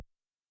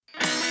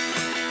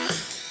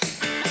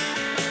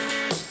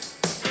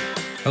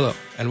Hello,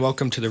 and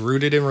welcome to the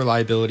Rooted in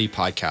Reliability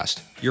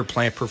podcast, your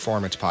plant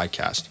performance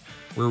podcast,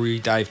 where we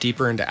dive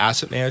deeper into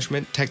asset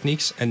management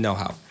techniques and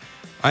know-how.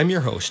 I'm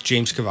your host,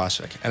 James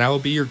Kovacevic, and I will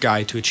be your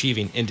guide to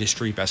achieving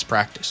industry best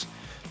practice.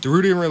 The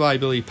Rooted in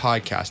Reliability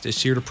podcast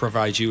is here to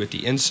provide you with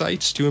the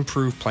insights to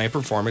improve plant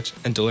performance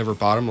and deliver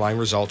bottom-line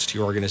results to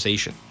your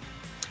organization.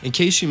 In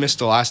case you missed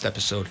the last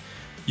episode,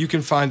 you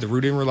can find the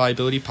Rooted in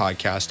Reliability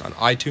podcast on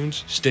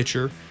iTunes,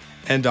 Stitcher,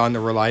 and on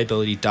the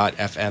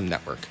Reliability.fm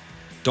network.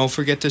 Don't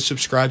forget to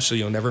subscribe so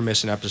you'll never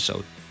miss an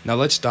episode. Now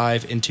let's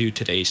dive into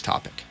today's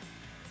topic.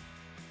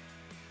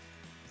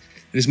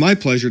 It is my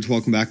pleasure to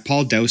welcome back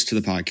Paul Douse to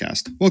the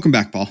podcast. Welcome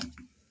back, Paul.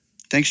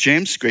 Thanks,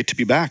 James. Great to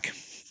be back.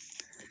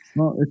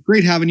 Well, it's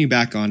great having you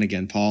back on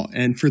again, Paul.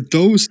 And for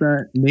those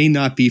that may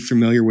not be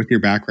familiar with your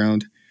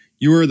background,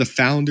 you are the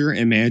founder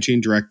and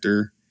managing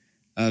director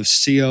of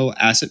CO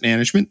Asset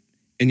Management,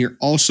 and you're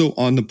also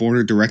on the board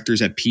of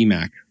directors at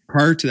PMAC.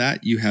 Prior to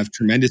that, you have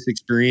tremendous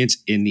experience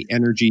in the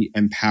energy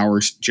and power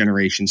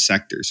generation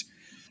sectors.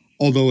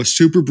 Although a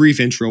super brief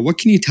intro, what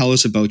can you tell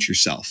us about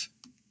yourself?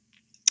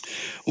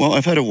 Well,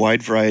 I've had a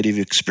wide variety of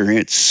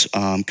experience,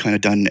 kind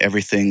of done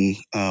everything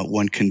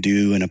one can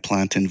do in a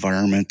plant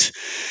environment,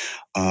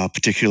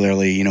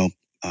 particularly,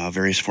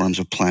 various forms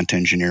of plant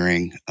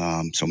engineering,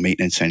 so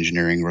maintenance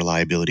engineering,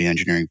 reliability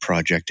engineering,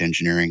 project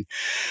engineering.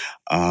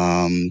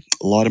 A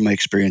lot of my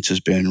experience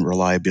has been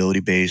reliability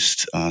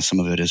based.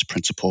 Some of it is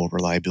principal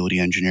reliability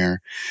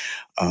engineer.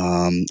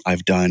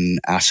 I've done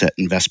asset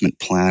investment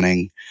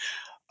planning.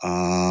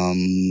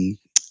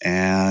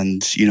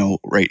 And,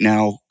 right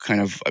now,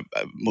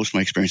 most of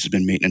my experience has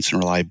been maintenance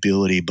and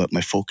reliability, but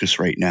my focus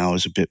right now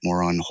is a bit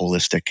more on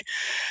holistic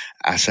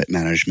asset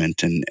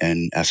management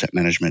and asset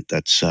management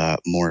that's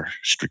more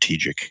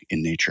strategic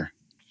in nature.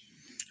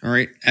 All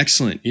right,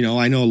 excellent.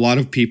 I know a lot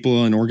of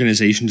people and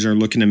organizations are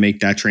looking to make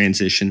that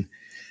transition.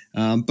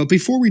 But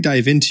before we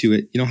dive into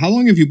it, how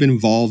long have you been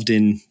involved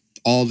in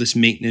all this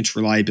maintenance,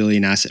 reliability,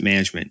 and asset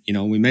management?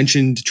 We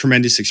mentioned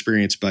tremendous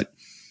experience, but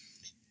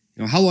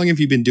how long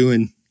have you been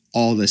doing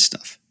all this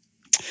stuff?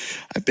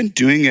 I've been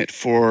doing it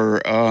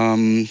for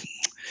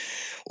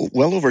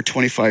well over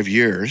 25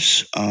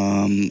 years.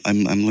 I'm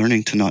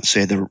learning to not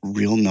say the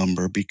real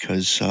number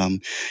because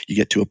you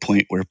get to a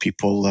point where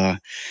people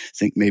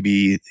think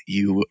maybe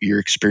your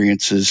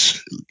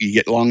experiences, you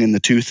get long in the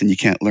tooth and you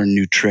can't learn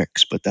new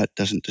tricks, but that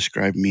doesn't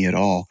describe me at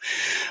all.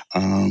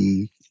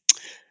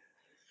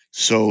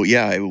 So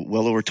yeah,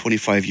 well over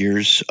 25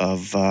 years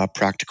of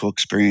practical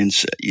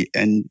experience.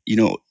 And,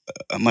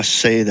 I must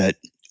say that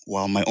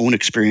while my own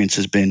experience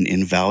has been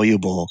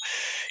invaluable,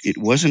 it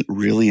wasn't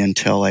really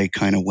until I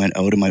kind of went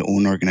out of my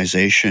own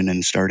organization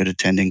and started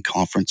attending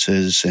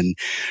conferences and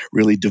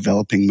really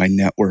developing my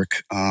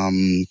network,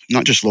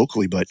 not just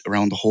locally, but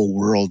around the whole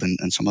world.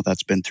 And some of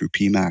that's been through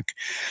PMAC,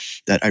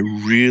 that I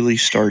really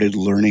started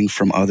learning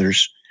from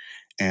others.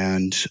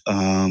 And,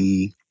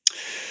 my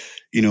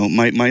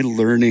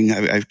learning,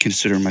 I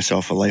consider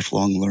myself a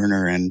lifelong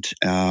learner. And,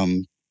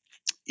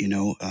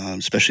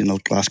 especially in the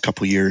last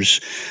couple of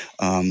years,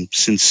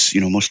 since,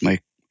 most of my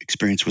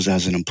experience was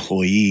as an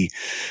employee,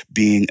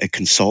 being a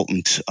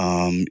consultant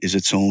is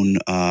its own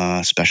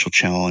special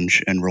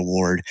challenge and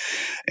reward.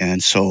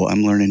 And so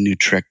I'm learning new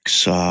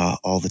tricks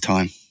all the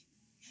time.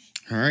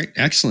 All right,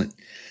 excellent.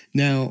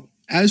 Now,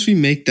 as we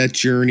make that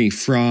journey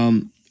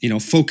from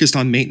focused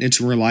on maintenance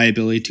and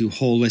reliability to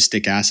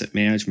holistic asset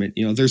management,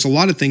 there's a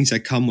lot of things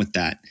that come with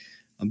that.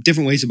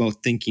 Different ways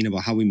about thinking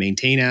about how we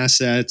maintain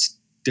assets,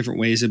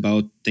 different ways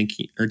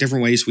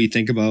we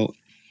think about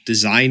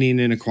designing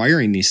and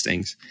acquiring these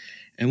things.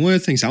 And one of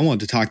the things I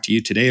wanted to talk to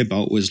you today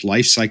about was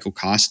life cycle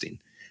costing,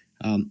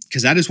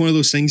 because that is one of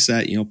those things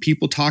that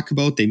people talk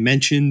about, they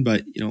mention,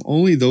 but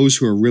only those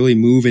who are really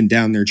moving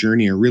down their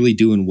journey are really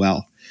doing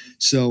well.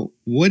 So,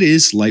 what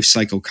is life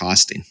cycle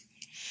costing?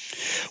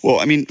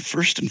 Well, I mean,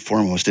 first and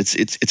foremost,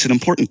 it's an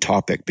important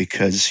topic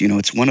because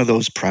it's one of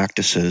those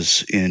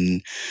practices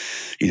in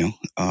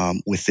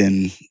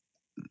within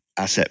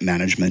asset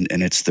management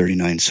and its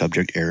 39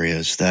 subject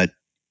areas that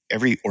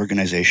every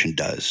organization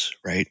does,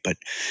 right? But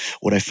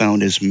what I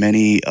found is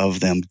many of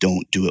them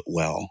don't do it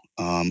well.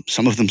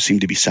 Some of them seem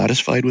to be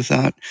satisfied with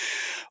that,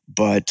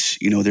 but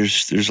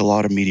there's a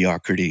lot of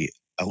mediocrity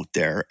out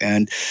there.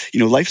 And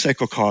life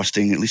cycle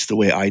costing, at least the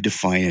way I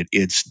define it,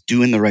 it's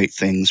doing the right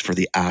things for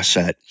the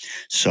asset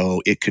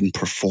so it can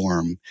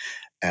perform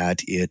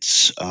at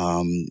its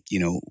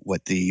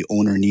what the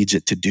owner needs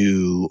it to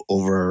do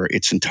over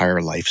its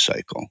entire life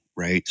cycle,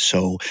 right?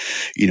 So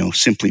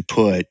simply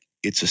put,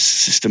 it's a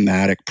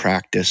systematic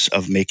practice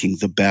of making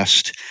the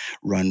best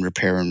run,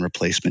 repair, and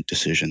replacement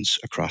decisions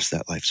across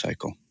that life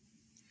cycle.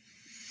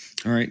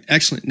 All right,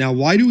 excellent. Now,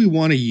 why do we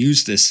want to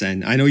use this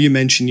then? I know you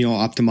mentioned,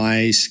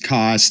 optimize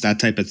costs, that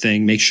type of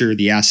thing, make sure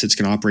the assets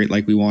can operate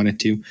like we want it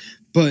to.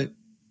 But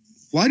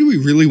why do we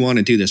really want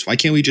to do this? Why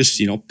can't we just,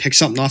 pick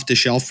something off the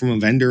shelf from a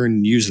vendor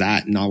and use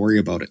that and not worry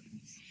about it?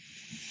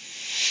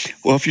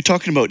 Well, if you're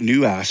talking about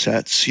new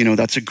assets,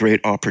 that's a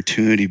great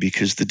opportunity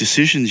because the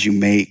decisions you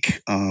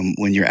make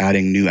when you're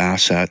adding new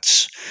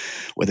assets,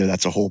 whether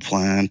that's a whole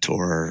plant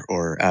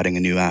or adding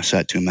a new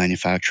asset to a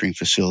manufacturing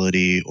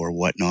facility or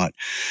whatnot.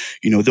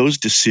 Those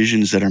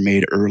decisions that are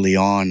made early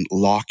on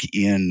lock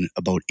in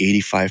about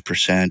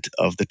 85%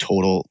 of the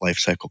total life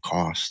cycle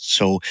costs.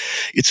 So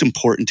it's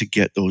important to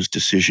get those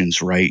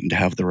decisions right and to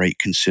have the right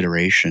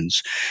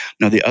considerations.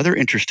 Now, the other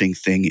interesting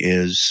thing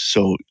is,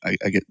 so I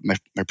get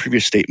my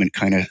previous statement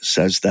kind of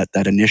says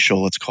that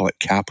initial, let's call it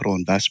capital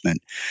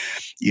investment,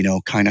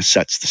 kind of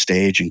sets the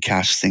stage and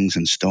casts things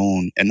in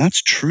stone. And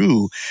that's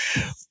true.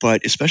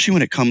 But especially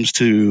when it comes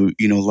to,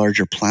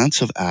 larger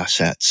plants of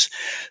assets,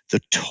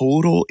 the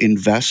total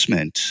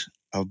investment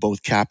of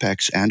both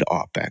CapEx and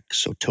OpEx,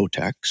 so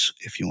TOTEX,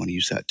 if you want to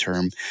use that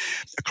term,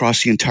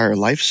 across the entire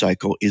life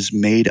cycle is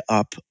made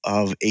up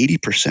of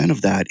 80%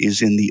 of that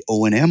is in the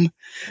O&M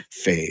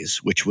phase,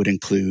 which would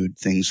include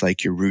things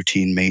like your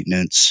routine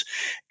maintenance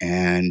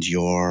and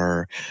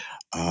your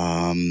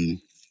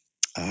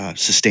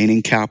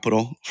sustaining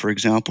capital, for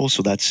example.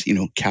 So that's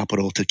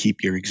capital to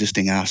keep your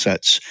existing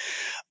assets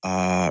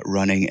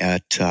running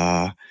at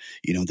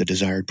the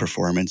desired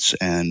performance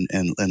and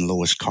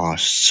lowest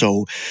cost.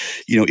 So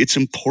it's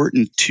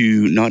important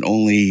to not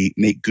only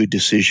make good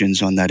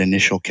decisions on that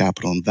initial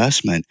capital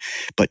investment,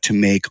 but to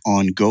make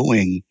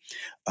ongoing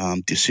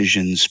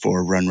decisions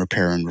for run,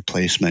 repair, and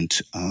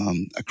replacement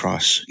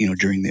across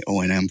during the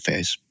O&M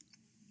phase.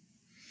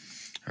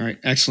 All right,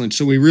 excellent.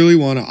 So we really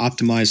want to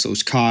optimize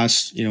those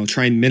costs,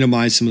 try and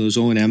minimize some of those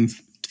O&M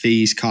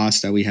phase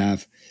costs that we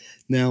have.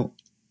 Now,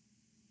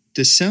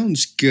 this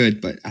sounds good,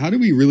 but how do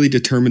we really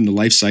determine the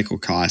life cycle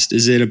cost?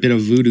 Is it a bit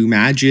of voodoo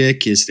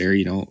magic? Is there,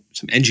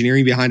 some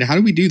engineering behind it? How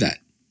do we do that?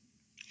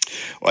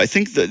 Well, I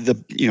think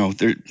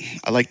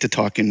I like to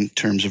talk in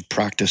terms of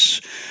practice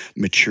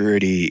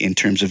maturity, in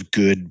terms of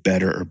good,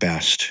 better, or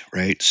best,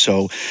 right?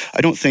 So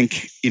I don't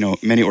think,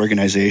 many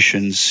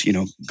organizations,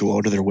 go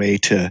out of their way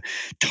to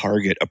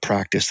target a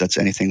practice that's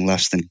anything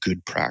less than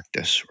good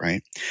practice,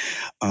 right?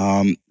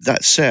 That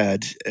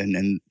said,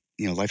 and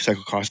life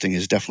cycle costing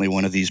is definitely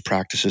one of these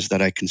practices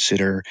that I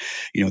consider,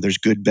 there's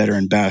good, better,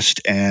 and best,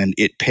 and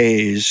it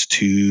pays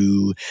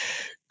to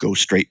go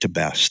straight to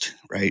best,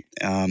 right?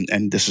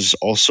 And this is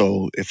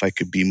also, if I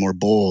could be more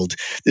bold,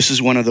 this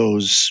is one of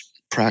those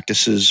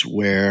practices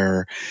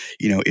where,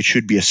 it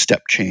should be a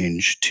step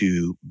change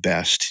to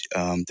best.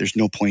 There's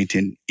no point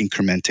in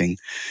incrementing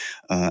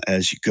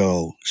as you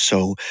go.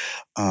 So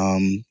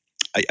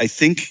I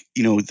think,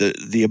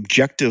 the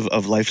objective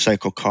of life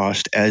cycle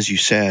cost, as you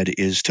said,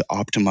 is to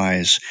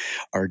optimize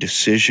our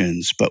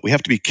decisions, but we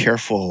have to be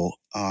careful.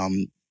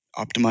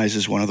 Optimize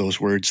is one of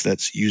those words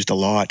that's used a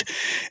lot,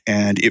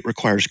 and it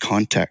requires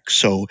context.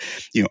 So,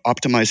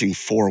 optimizing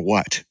for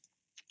what?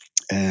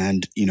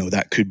 And,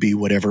 that could be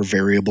whatever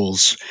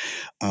variables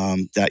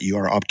that you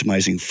are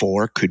optimizing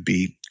for. Could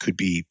be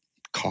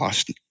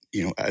cost,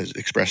 as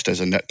expressed as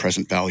a net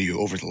present value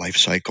over the life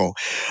cycle.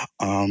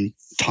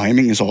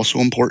 Timing is also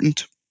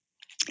important.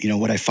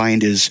 What I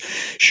find is,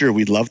 sure,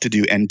 we'd love to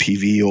do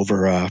NPV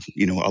over a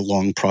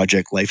long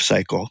project life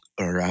cycle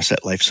or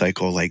asset life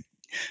cycle, like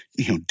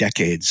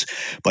decades.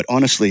 But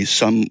honestly,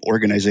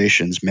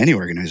 many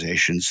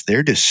organizations,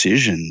 their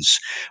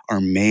decisions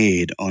are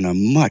made on a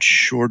much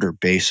shorter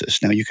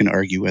basis. Now, you can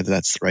argue whether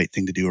that's the right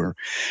thing to do or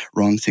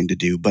wrong thing to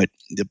do, but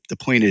the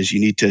point is, you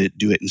need to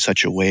do it in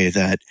such a way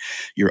that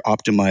you're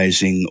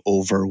optimizing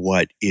over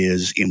what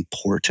is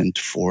important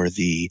for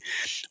the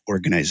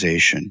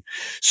organization.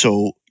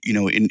 So,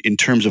 in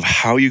terms of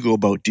how you go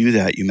about do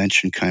that, you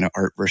mentioned kind of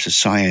art versus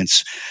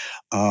science.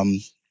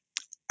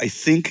 I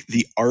think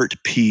the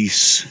art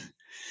piece,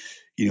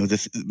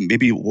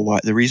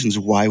 the reasons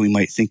why we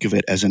might think of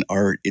it as an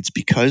art, it's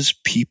because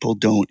people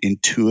don't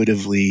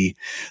intuitively,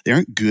 they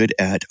aren't good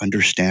at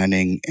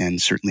understanding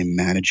and certainly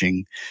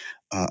managing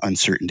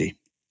uncertainty,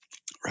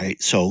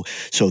 right? So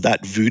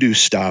that voodoo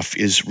stuff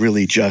is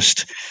really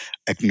just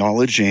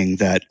acknowledging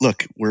that,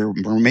 look, we're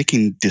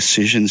making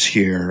decisions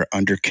here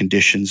under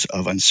conditions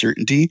of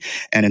uncertainty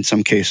and in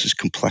some cases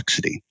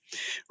complexity,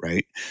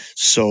 right?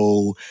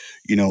 So,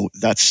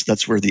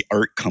 that's where the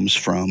art comes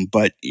from.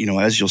 But,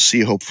 as you'll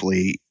see,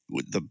 hopefully,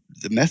 the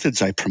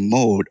methods I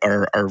promote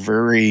are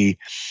very,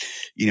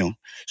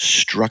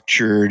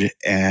 structured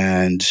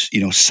and,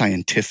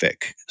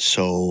 scientific.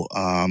 So,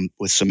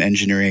 with some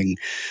engineering,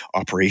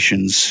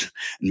 operations,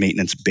 and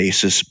maintenance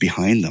basis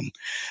behind them.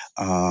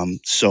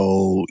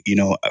 So,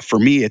 for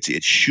me,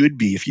 it should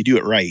be, if you do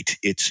it right,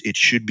 it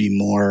should be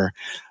more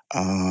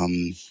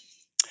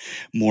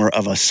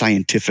of a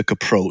scientific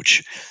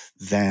approach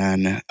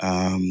than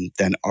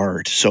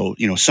art. So,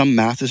 some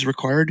math is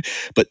required,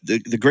 but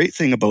the great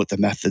thing about the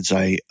methods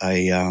I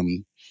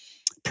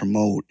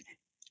promote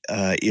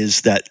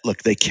is that,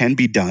 look, they can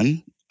be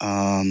done.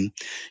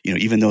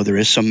 Even though there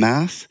is some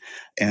math,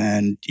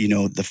 and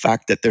the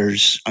fact that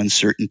there's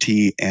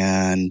uncertainty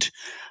and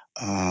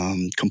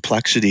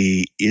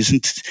complexity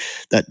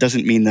that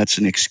doesn't mean that's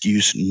an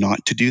excuse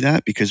not to do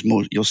that, because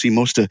you'll see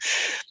most of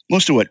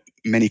what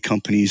many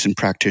companies and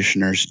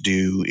practitioners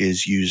do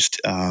is used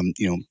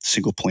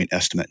single point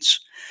estimates,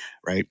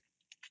 right?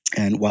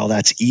 And while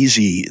that's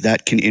easy,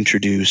 that can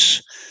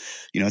introduce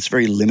it's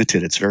very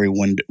limited. It's very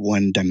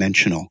one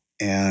dimensional.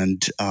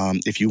 And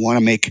if you want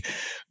to make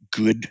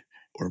good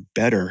or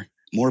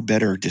more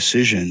better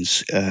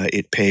decisions,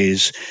 it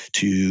pays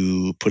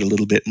to put a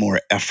little bit more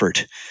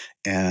effort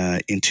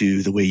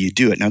into the way you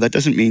do it. Now, that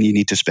doesn't mean you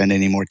need to spend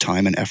any more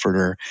time and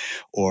effort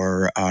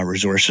or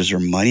resources or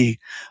money.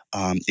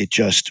 It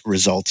just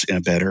results in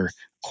a better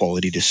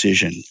quality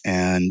decision.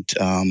 And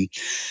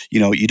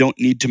you don't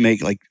need to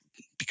make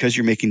because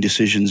you're making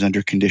decisions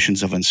under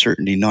conditions of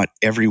uncertainty. Not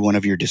every one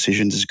of your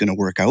decisions is going to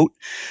work out,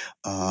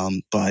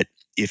 but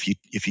if you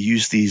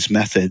use these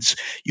methods,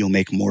 you'll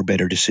make more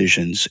better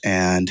decisions.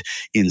 And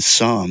in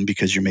some,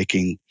 because you're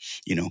making,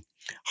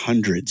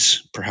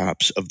 hundreds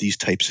perhaps of these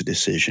types of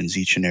decisions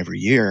each and every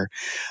year,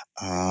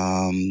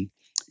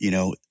 you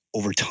know,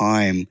 over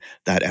time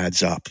that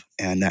adds up,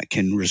 and that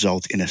can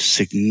result in a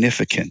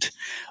significant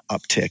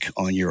uptick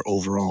on your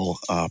overall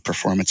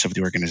performance of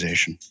the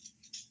organization.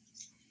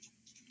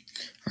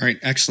 All right,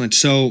 excellent.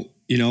 So,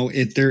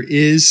 there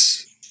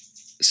is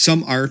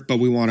some art, but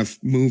we want to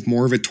move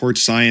more of it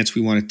towards science.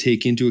 We want to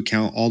take into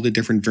account all the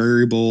different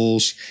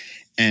variables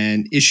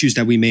and issues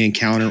that we may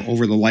encounter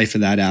over the life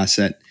of that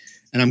asset.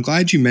 And I'm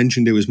glad you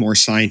mentioned it was more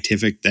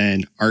scientific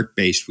than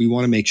art-based. We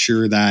want to make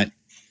sure that,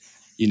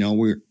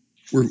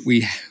 we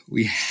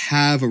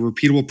have a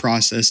repeatable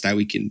process that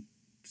we can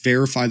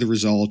verify the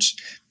results,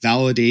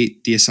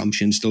 validate the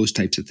assumptions, those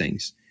types of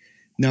things.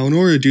 Now, in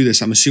order to do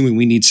this, I'm assuming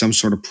we need some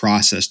sort of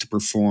process to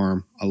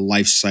perform a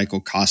life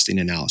cycle costing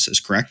analysis,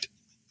 correct?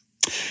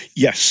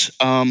 Yes,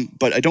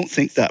 but I don't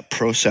think that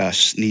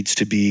process needs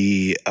to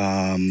be,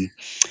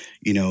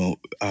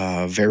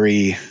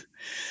 very,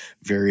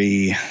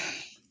 very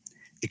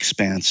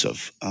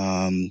expansive.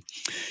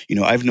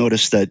 I've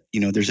noticed that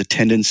there's a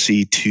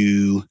tendency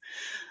to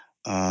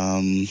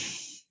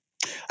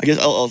I guess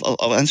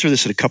I'll answer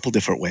this in a couple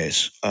different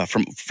ways.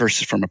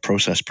 From a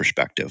process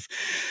perspective.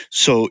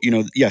 So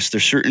yes,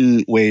 there's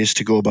certain ways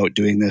to go about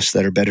doing this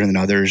that are better than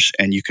others,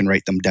 and you can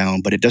write them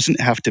down. But it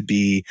doesn't have to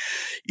be,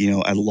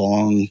 a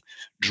long,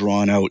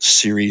 drawn out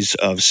series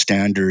of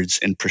standards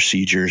and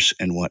procedures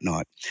and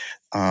whatnot.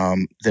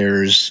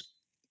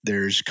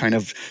 There's kind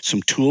of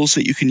some tools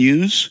that you can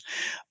use,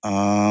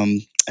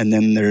 and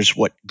then there's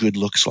what good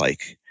looks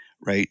like,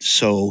 right?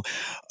 So,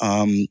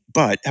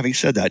 but having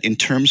said that, in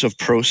terms of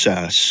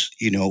process,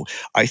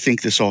 I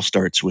think this all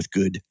starts with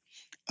good,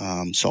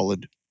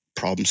 solid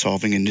problem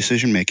solving and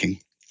decision making.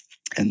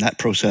 And that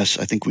process,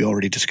 I think we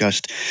already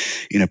discussed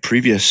in a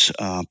previous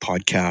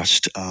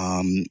podcast,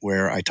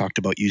 where I talked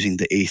about using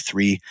the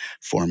A3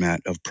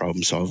 format of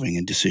problem solving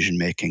and decision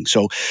making.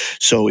 So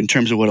in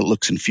terms of what it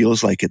looks and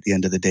feels like at the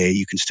end of the day,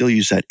 you can still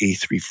use that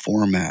A3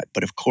 format.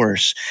 But of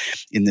course,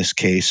 in this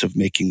case of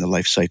making the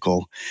life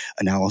cycle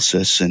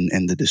analysis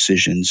and the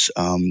decisions,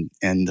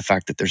 and the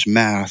fact that there's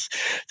math,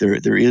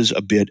 there is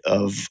a bit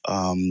of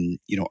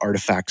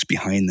artifacts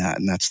behind that,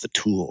 and that's the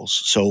tools.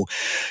 So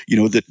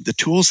the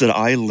tools that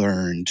I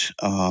learned,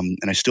 and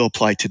I still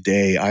apply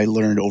today, I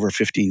learned over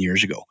 15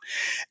 years ago.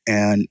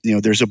 And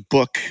there's a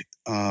book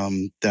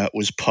that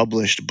was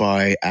published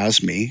by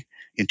ASME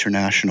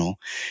International.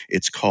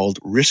 It's called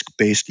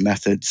Risk-Based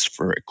Methods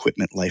for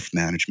Equipment Life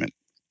Management.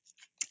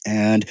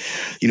 And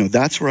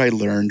that's where I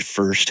learned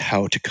first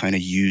how to kind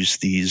of use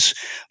these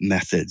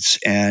methods.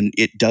 And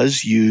it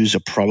does use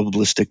a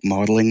probabilistic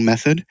modeling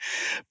method,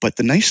 but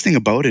the nice thing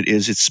about it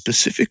is it's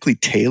specifically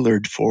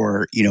tailored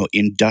for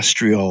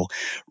industrial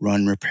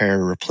run,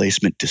 repair,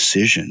 replacement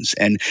decisions.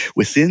 And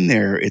within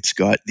there, it's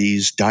got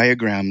these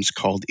diagrams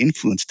called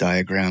influence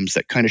diagrams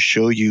that kind of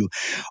show you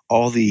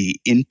all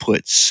the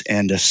inputs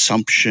and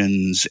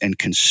assumptions and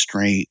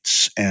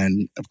constraints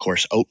and, of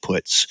course,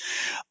 outputs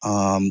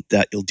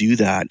that you'll do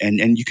that.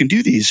 And you can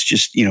do these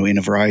just in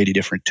a variety of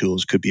different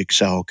tools. Could be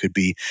Excel, could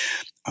be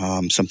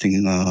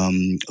something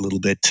a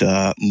little bit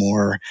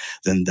more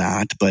than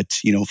that. But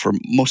for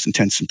most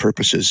intents and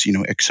purposes,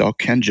 Excel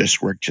can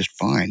just work just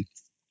fine.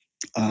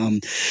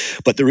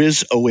 But there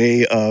is a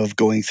way of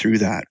going through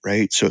that,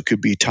 right? So it could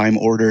be time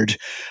ordered,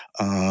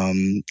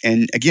 and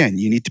again,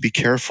 you need to be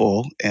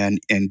careful and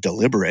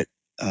deliberate.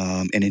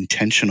 And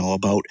intentional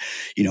about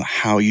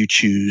how you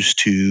choose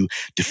to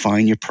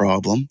define your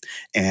problem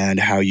and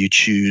how you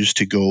choose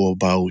to go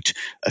about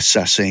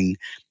assessing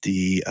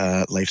the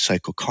life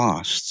cycle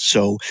costs.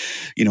 So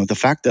the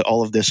fact that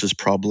all of this is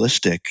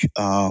probabilistic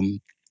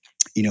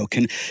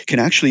can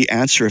actually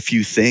answer a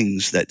few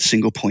things that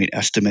single point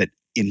estimate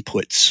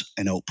inputs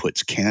and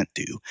outputs can't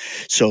do.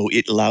 So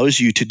it allows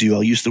you to do,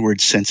 I'll use the word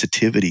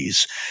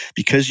sensitivities,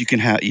 because you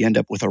end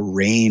up with a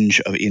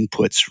range of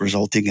inputs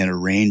resulting in a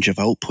range of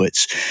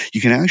outputs. You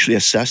can actually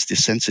assess the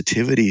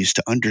sensitivities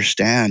to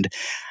understand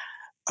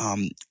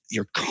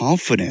your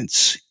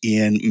confidence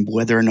in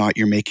whether or not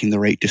you're making the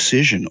right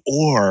decision,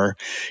 or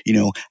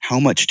how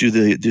much do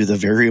the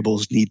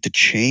variables need to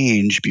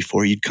change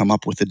before you'd come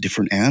up with a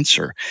different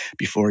answer,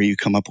 before you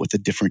come up with a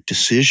different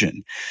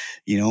decision,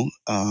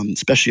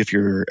 especially if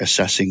you're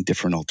assessing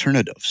different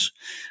alternatives,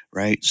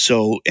 right?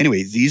 So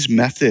anyway, these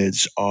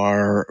methods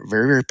are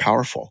very, very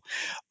powerful,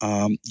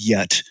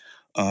 yet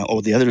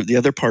The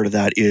other part of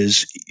that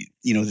is,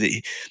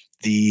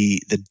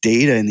 the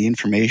data and the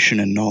information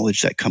and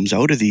knowledge that comes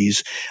out of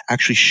these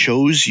actually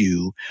shows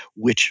you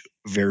which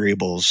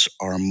variables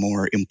are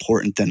more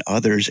important than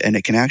others, and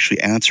it can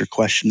actually answer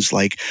questions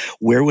like,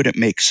 where would it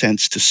make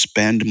sense to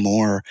spend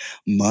more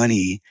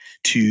money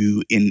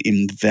to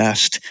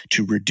invest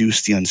to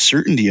reduce the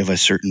uncertainty of a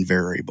certain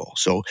variable.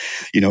 So,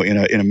 in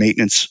a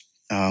maintenance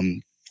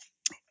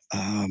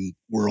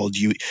world,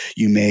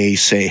 you may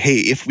say, hey,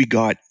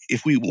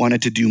 if we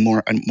wanted to do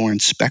more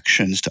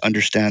inspections to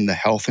understand the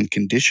health and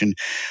condition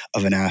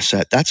of an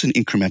asset, that's an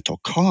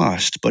incremental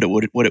cost, but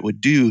what it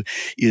would do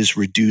is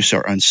reduce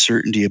our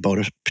uncertainty about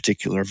a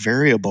particular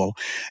variable.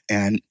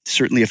 And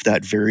certainly if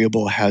that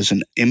variable has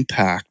a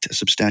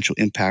substantial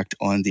impact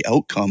on the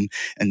outcome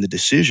and the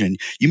decision,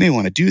 you may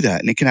want to do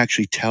that, and it can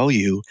actually tell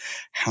you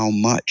how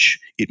much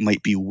it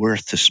might be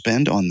worth to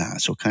spend on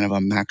that. So kind of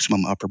a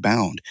maximum upper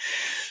bound.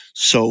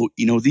 So,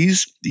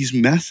 these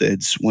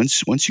methods,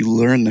 once you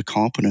learn the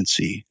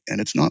competency, and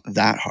it's not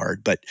that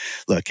hard, but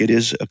look, it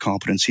is a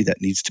competency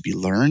that needs to be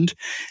learned,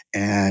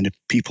 and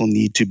people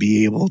need to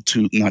be able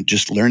to not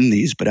just learn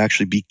these, but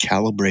actually be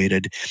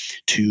calibrated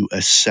to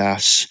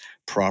assess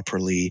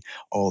properly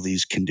all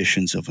these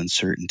conditions of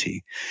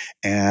uncertainty.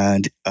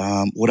 And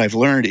what I've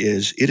learned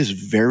is it is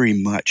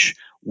very much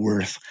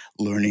worth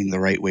learning the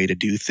right way to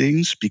do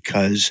things,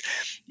 because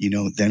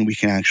then we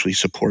can actually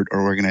support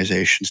our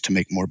organizations to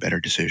make more better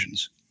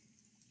decisions.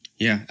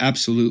 Yeah,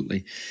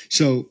 absolutely.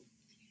 So,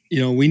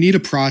 we need a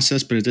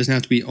process, but it doesn't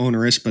have to be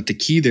onerous. But the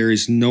key there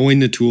is knowing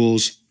the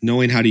tools,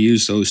 knowing how to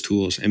use those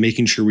tools, and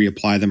making sure we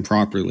apply them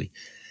properly.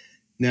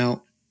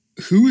 Now,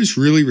 who is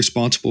really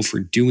responsible for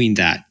doing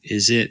that?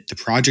 Is it the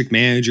project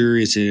manager?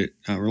 Is it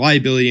a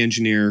reliability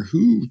engineer?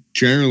 Who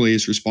generally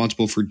is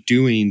responsible for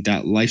doing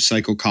that life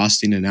cycle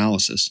costing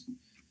analysis?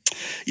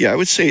 Yeah, I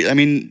would say,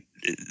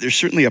 there's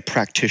certainly a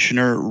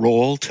practitioner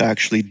role to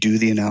actually do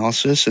the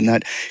analysis, and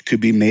that could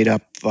be made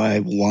up by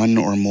one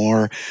or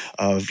more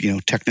of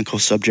technical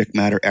subject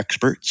matter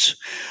experts.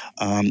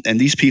 And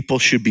these people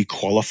should be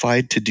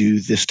qualified to do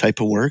this type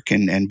of work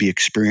and be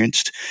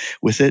experienced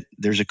with it.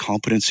 There's a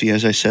competency,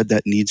 as I said,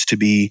 that needs to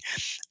be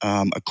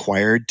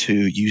acquired to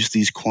use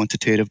these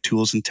quantitative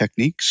tools and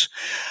techniques.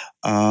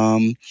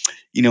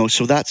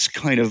 So that's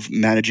kind of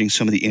managing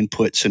some of the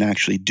inputs and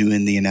actually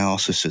doing the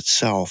analysis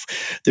itself.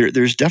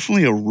 There's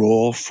definitely a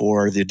role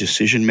for the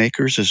decision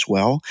makers as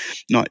well,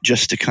 not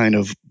just to kind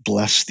of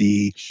bless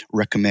the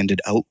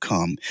recommended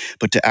outcome,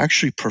 but to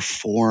actually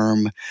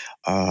perform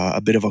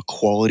a bit of a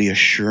quality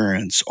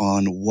assurance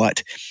on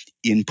what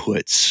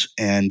inputs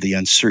and the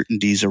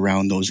uncertainties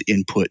around those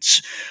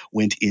inputs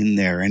went in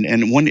there.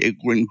 And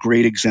one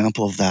great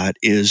example of that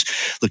is,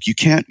 look, you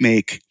can't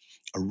make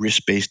a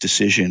risk-based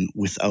decision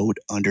without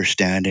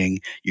understanding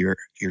your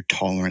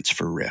tolerance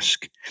for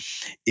risk.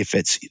 If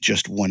it's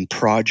just one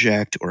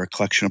project or a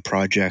collection of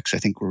projects, I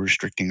think we're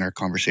restricting our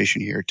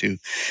conversation here to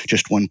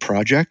just one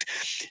project.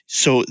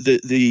 So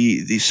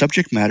the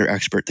subject matter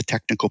expert, the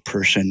technical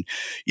person,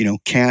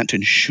 can't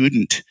and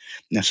shouldn't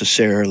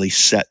necessarily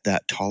set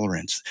that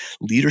tolerance.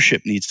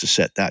 Leadership needs to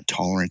set that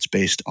tolerance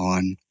based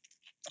on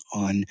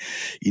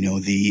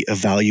the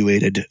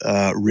evaluated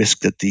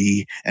risk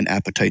and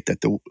appetite that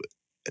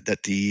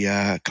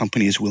the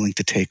company is willing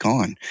to take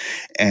on.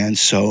 And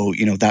so,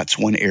 that's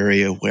one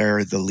area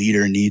where the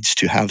leader needs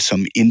to have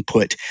some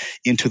input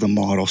into the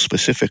model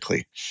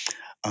specifically.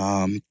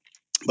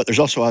 But there's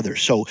also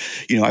others. So,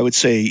 I would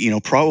say,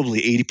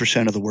 probably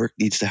 80% of the work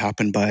needs to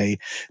happen by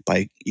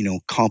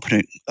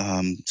competent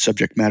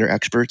subject matter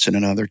experts, and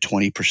another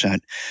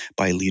 20%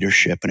 by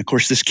leadership. And of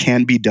course, this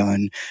can be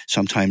done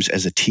sometimes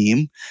as a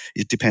team.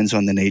 It depends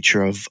on the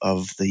nature of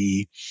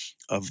the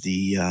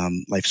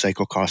life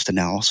cycle cost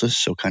analysis.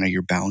 So kind of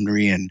your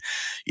boundary, and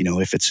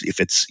if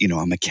it's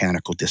a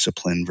mechanical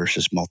discipline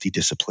versus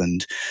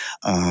multidisciplined,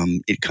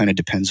 it kind of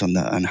depends on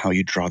how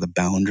you draw the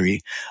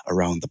boundary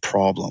around the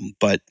problem.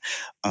 But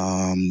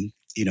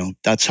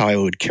that's how I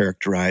would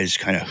characterize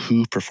kind of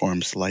who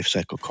performs the life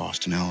cycle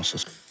cost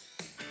analysis.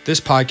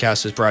 This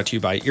podcast is brought to you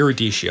by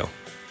Eruditio.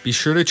 Be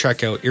sure to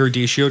check out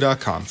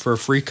eruditio.com for a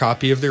free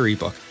copy of their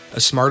ebook,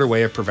 A Smarter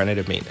Way of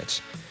Preventative Maintenance.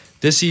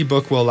 This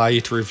ebook will allow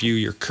you to review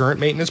your current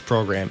maintenance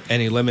program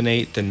and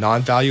eliminate the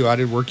non-value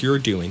added work you're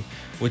doing,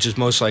 which is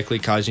most likely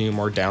causing you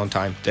more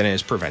downtime than it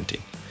is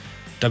preventing.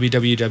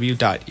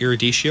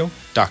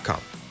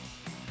 www.eruditio.com.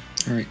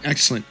 All right,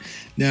 excellent.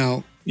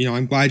 Now,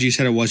 I'm glad you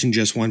said it wasn't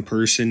just one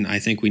person. I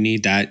think we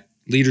need that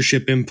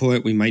leadership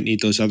input. We might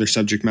need those other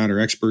subject matter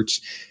experts.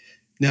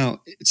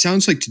 Now, it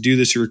sounds like to do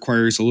this, it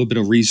requires a little bit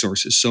of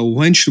resources. So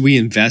when should we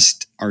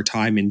invest our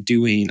time in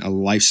doing a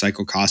life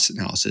cycle cost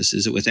analysis?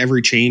 Is it with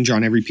every change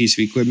on every piece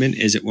of equipment?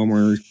 Is it when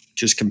we're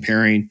just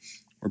comparing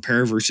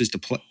repair versus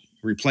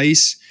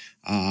replace,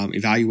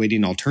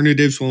 evaluating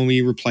alternatives when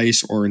we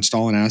replace or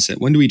install an asset?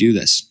 When do we do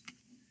this?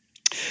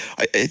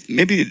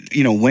 Maybe,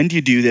 when do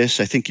you do this?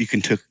 I think you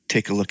can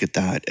take a look at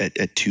that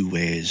at two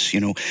ways.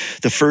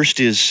 The first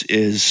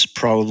is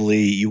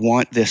probably you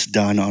want this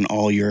done on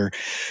all your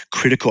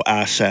critical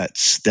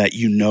assets that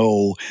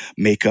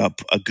make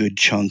up a good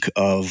chunk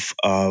of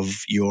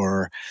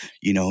your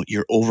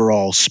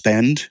overall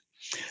spend,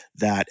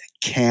 that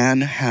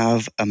can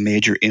have a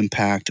major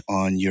impact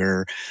on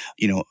your,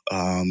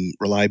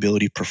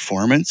 reliability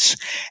performance,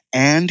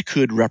 and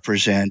could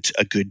represent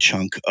a good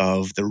chunk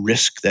of the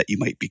risk that you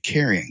might be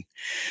carrying,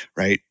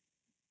 right?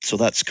 So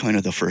that's kind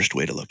of the first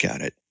way to look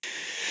at it.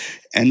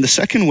 And the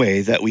second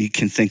way that we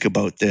can think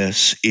about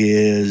this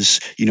is,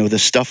 the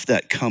stuff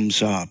that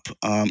comes up.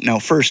 Now,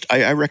 first,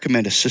 I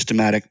recommend a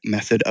systematic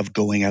method of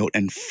going out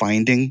and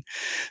finding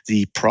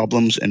the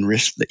problems and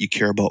risks that you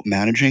care about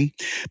managing.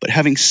 But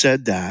having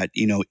said that,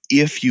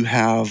 if you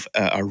have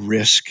a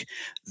risk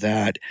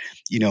that,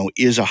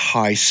 is a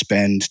high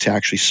spend to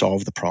actually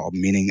solve the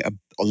problem, meaning a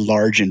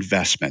large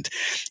investment.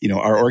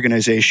 Our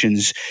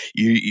organizations,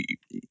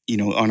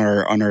 on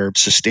our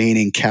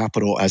sustaining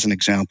capital, as an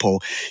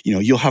example,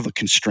 you'll have a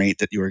constraint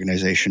that the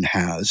organization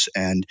has,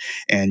 and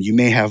you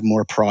may have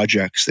more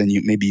projects than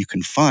maybe you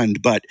can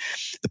fund. But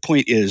the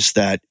point is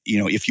that,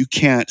 if you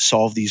can't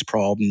solve these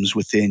problems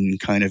within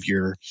kind of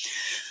your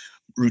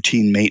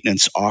routine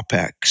maintenance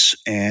OPEX,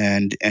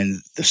 and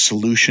the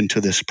solution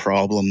to this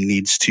problem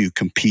needs to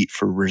compete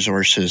for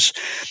resources,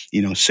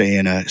 say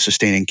in a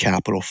sustaining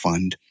capital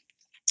fund,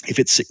 if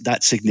it's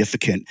that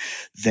significant,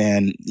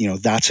 then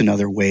that's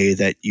another way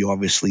that you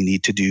obviously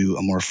need to do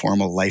a more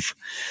formal life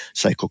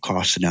cycle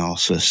cost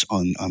analysis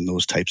on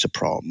those types of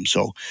problems.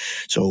 So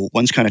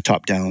one's kind of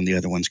top down, the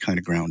other one's kind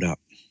of ground up.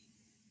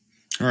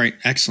 All right,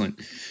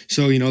 excellent.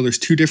 So, there's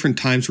two different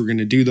times we're going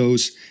to do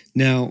those.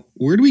 Now,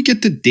 where do we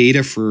get the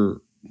data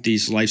for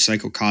these life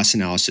cycle cost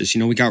analysis?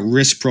 We got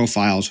risk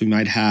profiles. We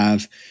might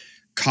have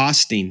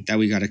costing that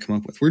we got to come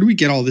up with. Where do we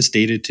get all this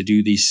data to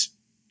do these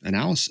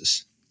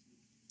analysis?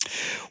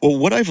 Well,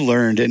 what I've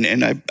learned,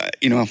 and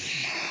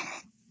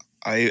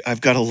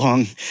I've got a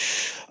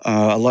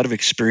lot of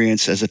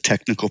experience as a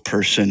technical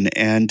person,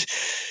 and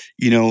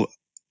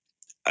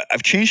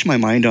I've changed my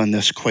mind on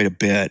this quite a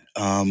bit.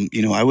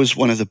 I was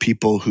one of the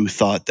people who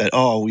thought that,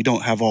 we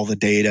don't have all the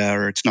data,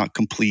 or it's not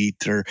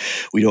complete, or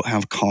we don't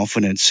have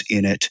confidence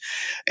in it.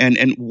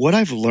 And what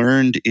I've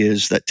learned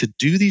is that to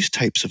do these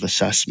types of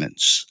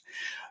assessments,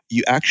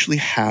 you actually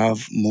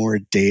have more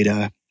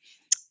data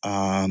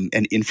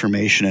and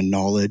information and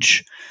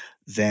knowledge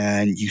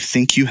than you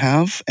think you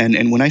have.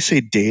 And when I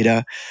say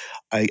data,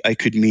 I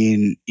could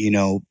mean,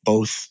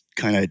 both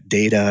kind of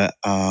data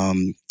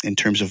in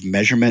terms of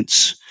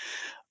measurements,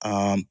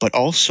 but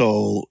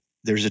also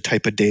there's a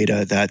type of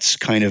data that's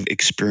kind of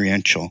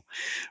experiential,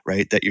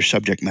 right? That your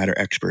subject matter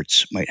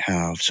experts might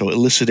have. So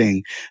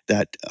eliciting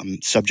that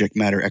subject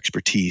matter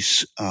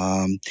expertise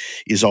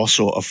is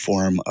also a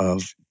form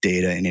of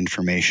data and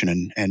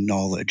information and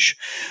knowledge.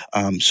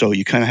 So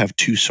you kind of have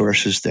two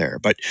sources there.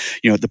 But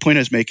the point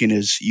I was making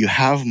is you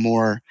have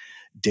more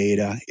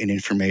data and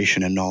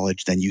information and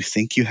knowledge than you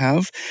think you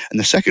have. And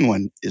the second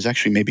one is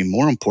actually maybe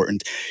more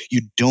important.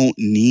 You don't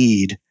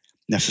need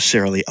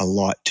necessarily a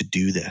lot to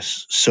do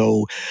this.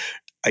 So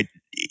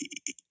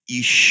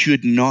you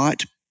should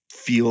not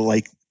feel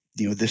like,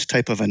 this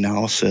type of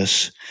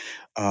analysis,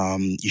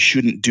 you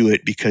shouldn't do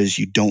it because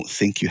you don't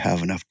think you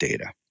have enough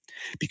data,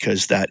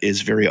 because that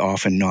is very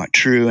often not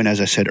true. And as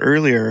I said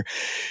earlier,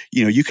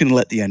 you can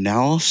let the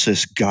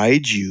analysis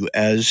guide you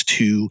as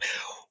to,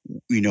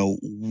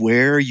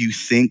 where you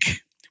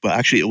think. Well,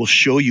 actually, it will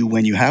show you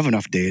when you have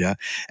enough data,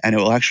 and it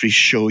will actually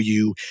show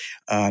you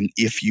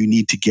if you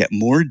need to get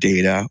more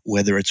data,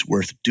 whether it's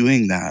worth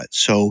doing that.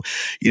 So,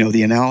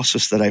 the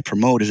analysis that I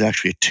promote is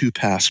actually a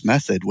two-pass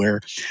method,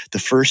 where the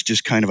first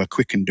is kind of a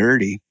quick and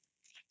dirty,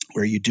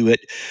 where you do it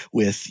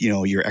with,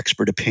 your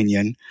expert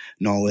opinion,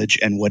 knowledge,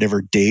 and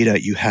whatever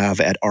data you have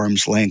at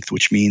arm's length,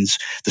 which means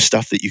the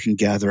stuff that you can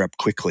gather up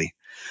quickly.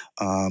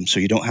 So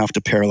you don't have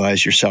to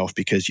paralyze yourself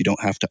because you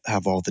don't have to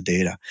have all the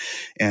data.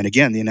 And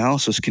again, the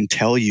analysis can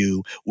tell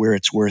you where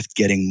it's worth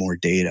getting more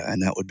data,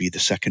 and that would be the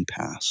second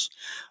pass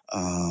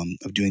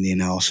of doing the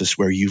analysis,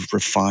 where you've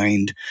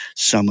refined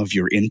some of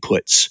your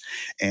inputs,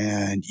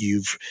 and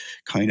you've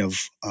kind of,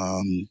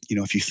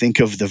 if you think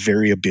of the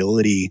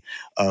variability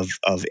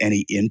of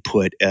any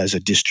input as a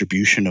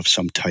distribution of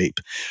some type,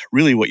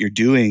 really what you're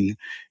doing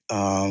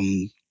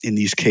in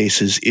these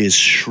cases is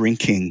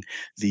shrinking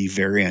the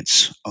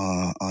variance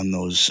on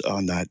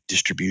that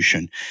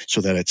distribution,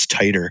 so that it's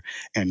tighter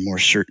and more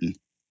certain.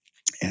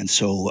 And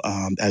so,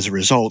 as a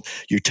result,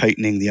 you're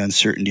tightening the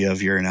uncertainty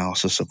of your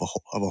analysis of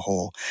a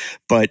whole.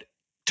 But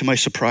to my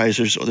surprise,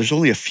 there's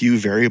only a few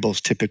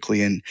variables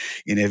typically in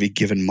every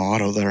given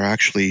model that are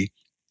actually,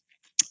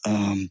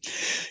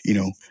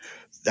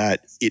 that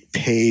it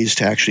pays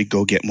to actually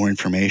go get more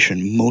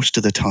information. Most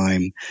of the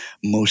time,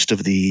 most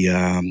of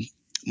the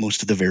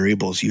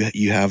variables,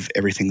 you have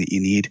everything that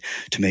you need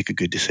to make a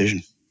good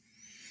decision.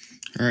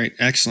 All right,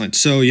 excellent.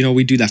 So,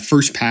 we do that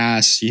first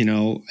pass,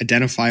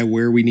 identify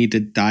where we need to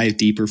dive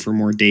deeper for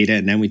more data,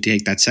 and then we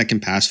take that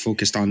second pass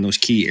focused on those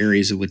key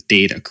areas with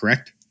data,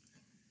 correct?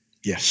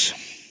 Yes.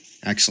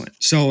 Excellent.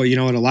 So, it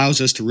allows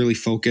us to really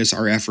focus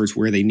our efforts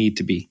where they need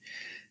to be.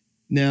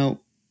 Now,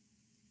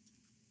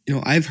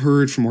 I've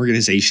heard from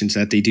organizations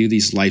that they do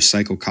these life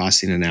cycle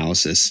costing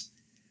analysis.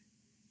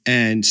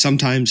 And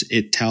sometimes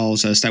it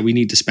tells us that we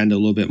need to spend a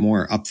little bit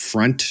more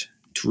upfront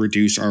to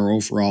reduce our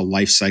overall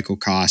life cycle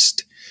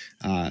cost,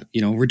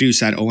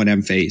 reduce that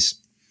O&M phase.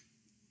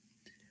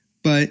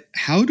 But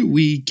how do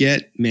we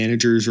get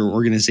managers or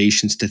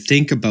organizations to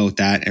think about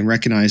that and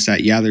recognize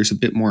that, yeah, there's a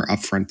bit more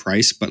upfront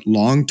price, but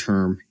long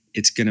term,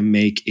 it's going to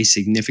make a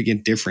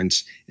significant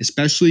difference,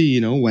 especially,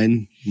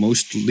 when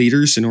most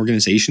leaders and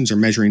organizations are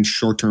measuring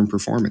short term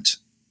performance?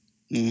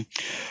 Mm.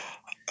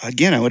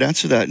 Again, I would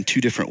answer that in two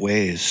different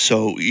ways.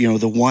 So,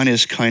 the one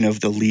is kind of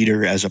the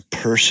leader as a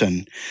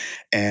person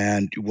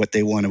and what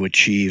they want to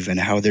achieve and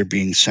how they're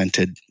being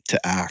incented to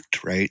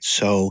act, right?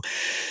 So,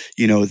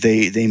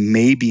 they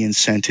may be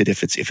incented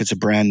if it's a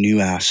brand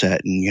new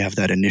asset and you have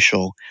that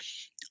initial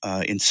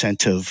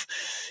incentive.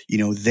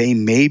 They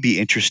may be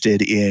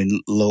interested in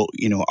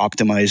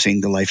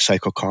optimizing the life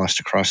cycle cost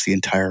across the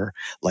entire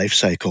life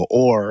cycle.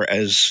 Or,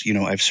 as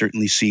I've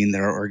certainly seen,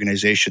 there are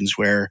organizations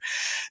where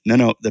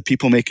no, the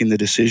people making the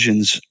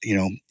decisions,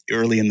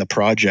 early in the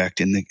project,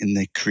 in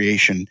the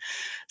creation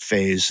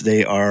phase,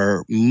 they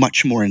are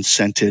much more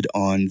incented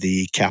on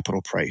the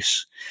capital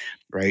price,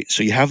 right?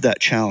 So you have that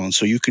challenge.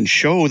 So you can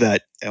show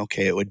that,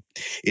 okay,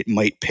 it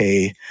might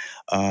pay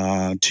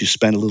to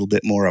spend a little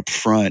bit more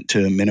upfront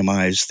to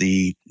minimize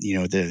the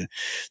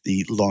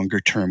longer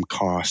term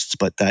costs,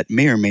 but that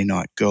may or may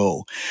not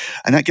go.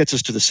 And that gets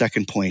us to the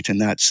second point, and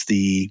that's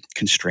the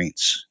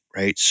constraints,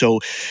 right? So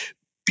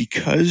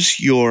because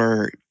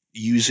you're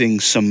using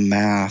some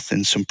math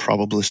and some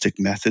probabilistic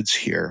methods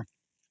here,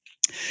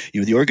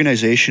 the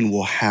organization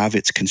will have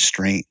its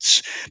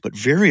constraints, but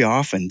very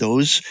often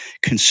those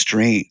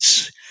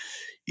constraints,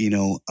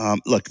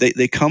 look,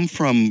 they come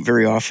from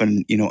very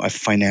often, a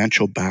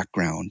financial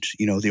background.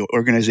 The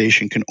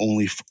organization can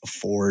only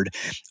afford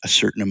a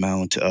certain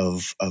amount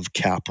of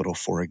capital,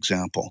 for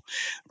example,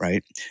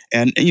 right?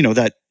 And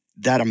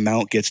that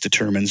amount gets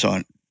determined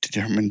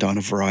on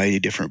a variety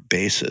of different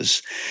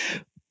bases.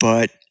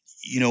 But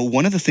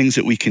one of the things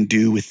that we can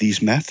do with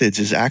these methods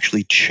is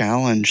actually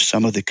challenge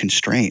some of the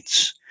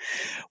constraints.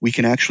 We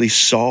can actually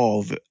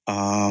solve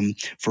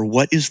for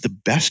what is the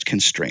best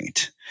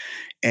constraint,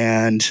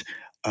 and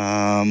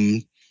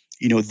um,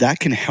 that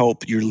can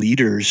help your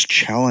leaders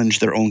challenge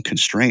their own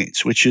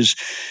constraints, which is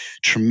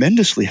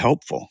tremendously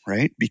helpful,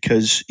 right?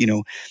 Because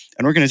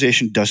an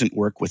organization doesn't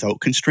work without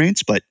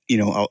constraints, but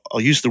I'll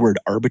use the word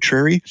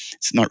arbitrary.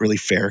 It's not really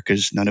fair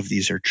because none of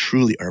these are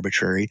truly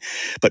arbitrary.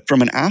 But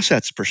from an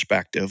assets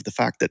perspective, the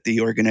fact that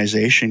the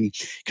organization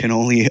can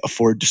only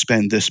afford to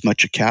spend this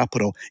much of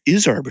capital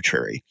is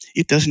arbitrary.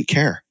 It doesn't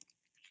care,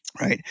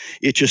 right?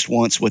 It just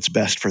wants what's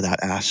best for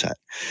that asset.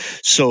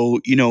 So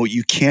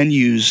you can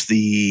use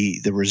the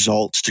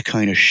results to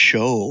kind of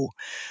show,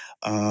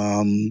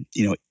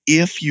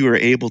 if you are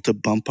able to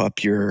bump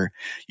up your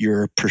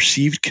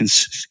perceived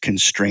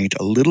constraint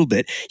a little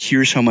bit,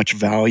 here's how much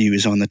value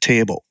is on the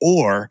table,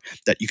 or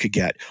that you could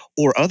get.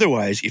 Or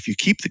otherwise, if you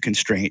keep the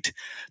constraint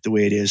the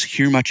way it is,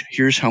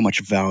 here's how much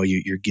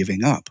value you're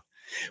giving up,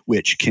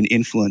 which can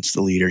influence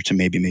the leader to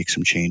maybe make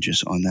some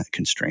changes on that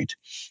constraint,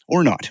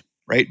 or not,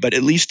 right? But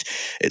at least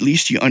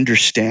you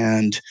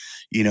understand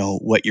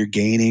what you're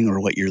gaining or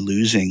what you're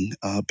losing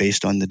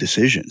based on the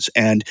decisions.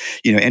 And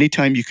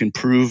anytime you can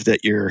prove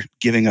that you're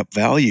giving up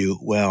value,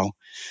 well,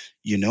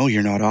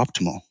 you're not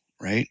optimal,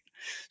 right?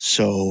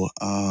 So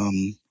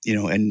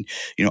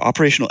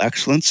operational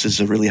excellence is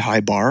a really high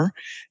bar,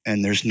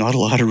 and there's not a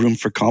lot of room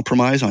for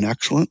compromise on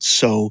excellence.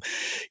 So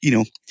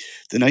the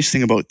nice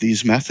thing about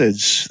these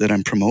methods that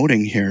I'm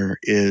promoting here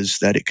is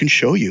that it can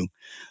show you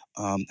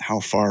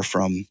how far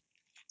from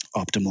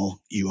optimal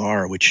you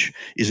are, which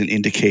is an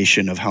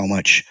indication of how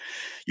much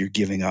you're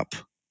giving up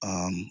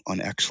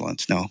on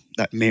excellence. Now,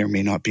 that may or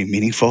may not be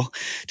meaningful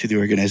to the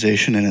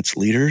organization and its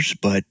leaders,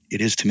 but it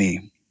is to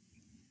me.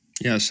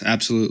 Yes,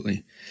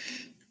 absolutely.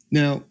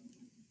 Now,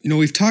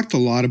 we've talked a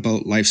lot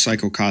about life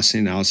cycle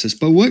costing analysis,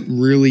 but what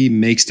really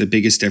makes the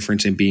biggest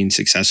difference in being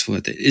successful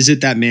with it? Is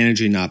it that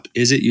managing up?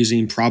 Is it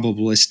using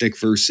probabilistic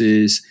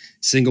versus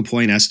single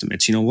point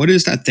estimates? What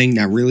is that thing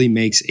that really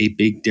makes a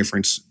big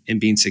difference in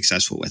being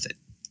successful with it?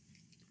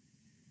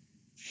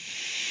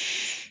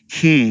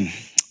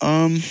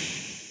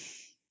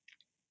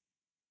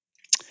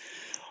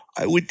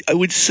 I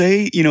would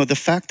say, the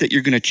fact that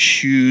you're going to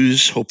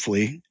choose,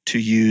 hopefully, to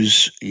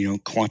use,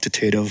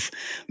 quantitative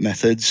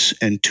methods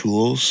and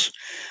tools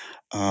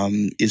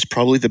is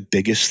probably the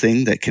biggest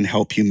thing that can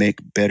help you make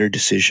better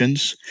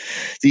decisions.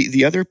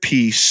 The other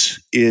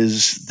piece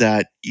is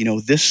that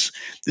this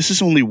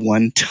is only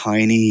one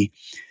tiny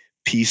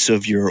piece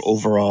of your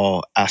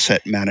overall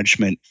asset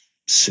management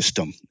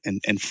system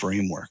and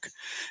framework.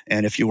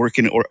 And if you work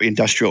in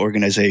industrial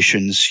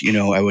organizations,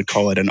 I would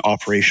call it an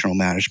operational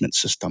management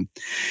system.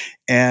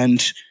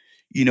 And,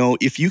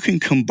 if you can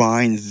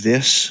combine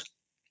this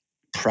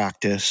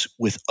practice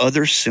with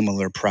other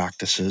similar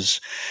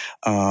practices,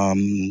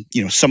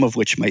 some of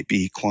which might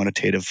be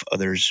quantitative,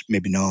 others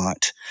maybe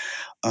not.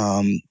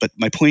 But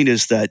my point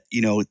is that,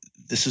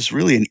 this is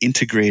really an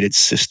integrated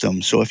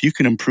system. So if you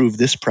can improve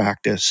this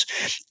practice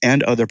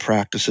and other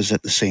practices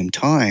at the same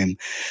time,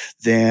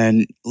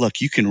 then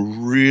look, you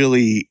can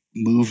really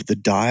move the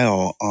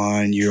dial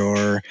on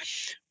your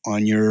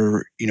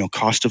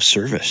cost of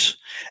service,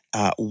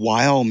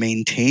 while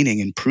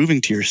maintaining and proving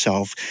to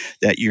yourself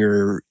that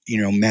you're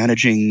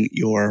managing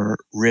your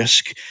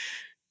risk,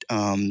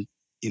 to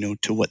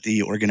what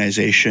the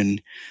organization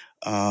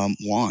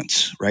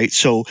wants, right?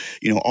 So,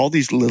 all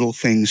these little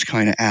things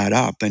kind of add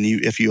up. And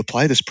if you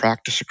apply this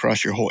practice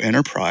across your whole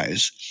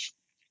enterprise,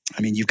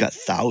 I mean, you've got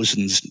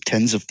thousands,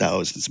 tens of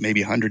thousands,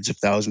 maybe hundreds of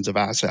thousands of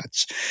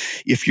assets.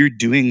 If you're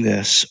doing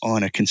this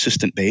on a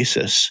consistent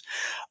basis,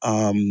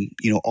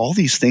 all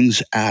these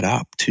things add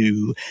up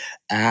to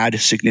add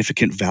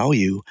significant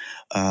value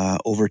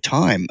over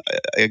time.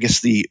 I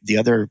guess the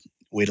other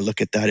way to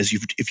look at that is,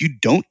 if you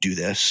don't do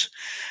this,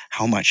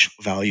 how much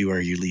value are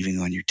you leaving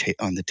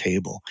on the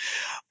table?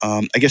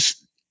 I guess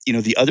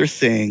the other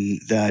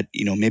thing that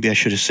maybe I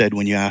should have said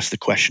when you asked the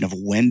question of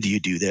when do you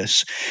do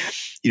this.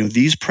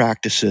 These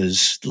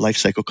practices, life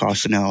cycle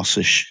cost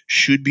analysis,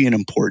 should be an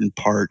important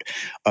part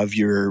of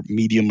your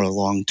medium or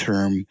long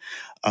term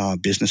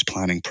business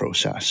planning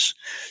process.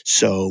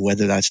 So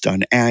whether that's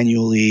done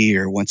annually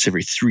or once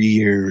every 3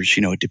 years,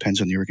 it depends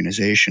on the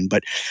organization.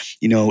 But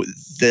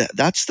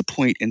that's the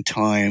point in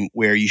time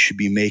where you should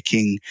be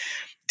making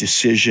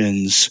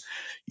decisions,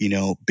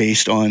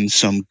 based on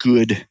some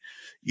good,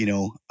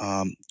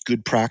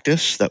 good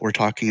practice that we're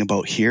talking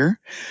about here.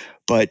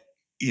 But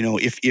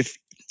if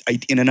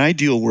in an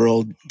ideal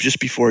world, just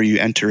before you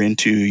enter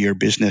into your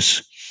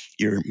business,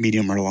 your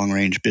medium or long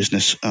range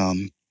business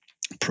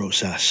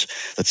process,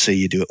 let's say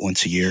you do it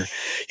once a year,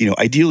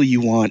 ideally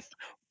you want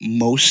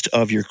most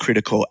of your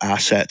critical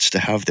assets to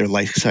have their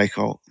life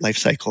cycle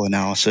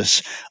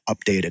analysis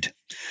updated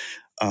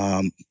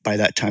by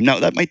that time.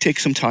 Now, that might take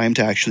some time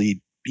to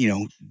actually,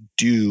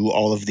 do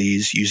all of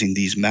these using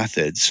these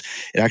methods.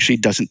 It actually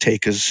doesn't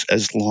take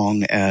as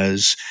long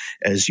as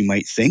you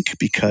might think,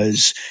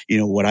 because,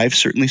 what I've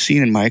certainly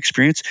seen in my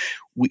experience,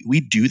 we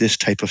do this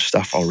type of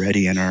stuff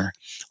already in our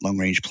long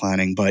range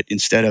planning, but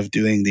instead of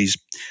doing these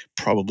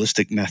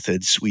probabilistic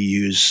methods, we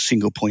use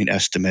single point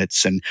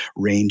estimates and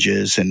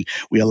ranges, and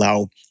we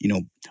allow,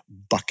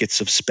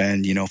 buckets of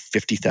spend,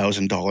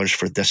 $50,000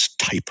 for this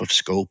type of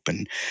scope,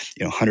 and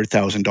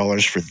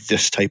 $100,000 for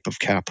this type of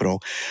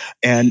capital.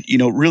 And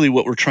really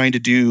what we're trying to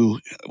do,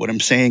 what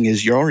I'm saying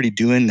is, you're already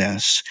doing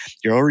this,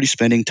 you're already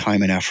spending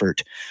time and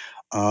effort.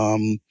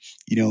 To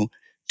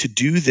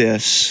do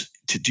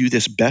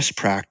this best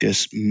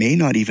practice may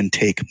not even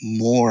take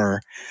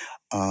more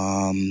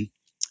time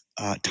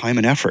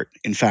and effort.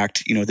 In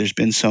fact, there's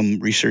been some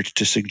research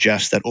to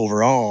suggest that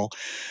overall,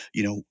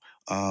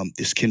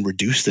 this can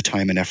reduce the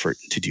time and effort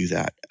to do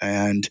that.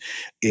 And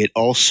it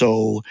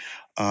also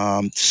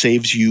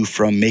saves you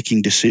from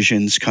making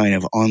decisions kind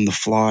of on the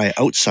fly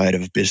outside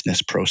of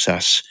business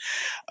process,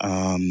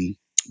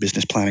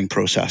 business planning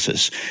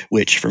processes,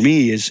 which for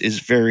me is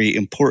very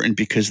important,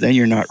 because then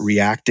you're not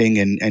reacting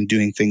and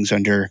doing things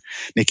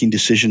making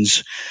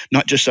decisions,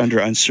 not just under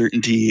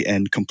uncertainty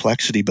and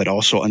complexity, but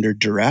also under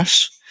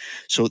duress.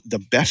 So the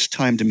best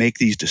time to make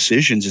these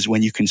decisions is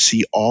when you can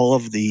see all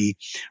of the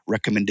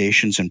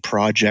recommendations and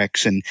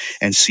projects and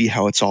see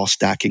how it's all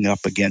stacking up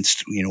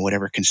against,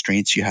 whatever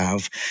constraints you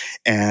have,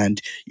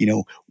 and,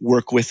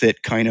 work with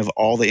it, kind of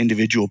all the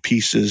individual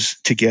pieces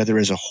together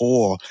as a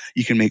whole.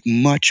 You can make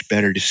much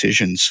better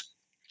decisions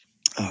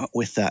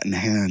with that in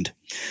hand.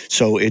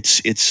 So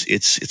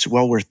it's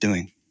well worth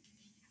doing.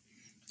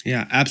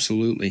 Yeah,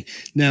 absolutely.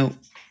 Now,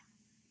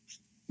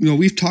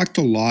 we've talked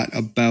a lot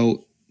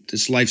about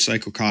this life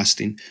cycle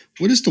costing.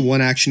 What is the one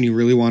action you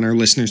really want our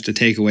listeners to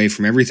take away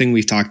from everything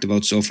we've talked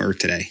about so far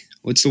today?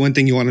 What's the one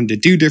thing you want them to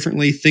do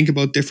differently, think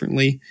about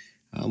differently?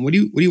 What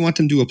do you want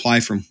them to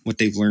apply from what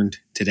they've learned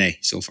today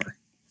so far?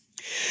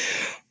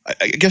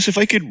 I guess if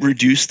I could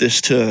reduce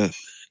this to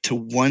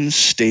one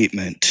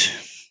statement,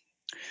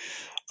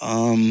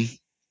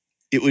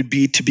 it would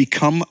be to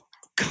become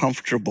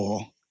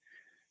comfortable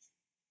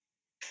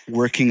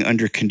working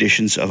under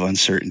conditions of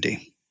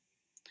uncertainty,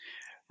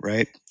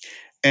 right?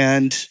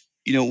 And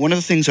one of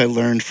the things I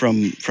learned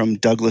from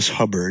Douglas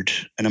Hubbard,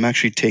 and I'm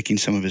actually taking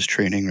some of his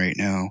training right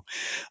now.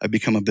 I've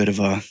become a bit of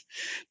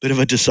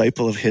a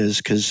disciple of his,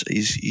 because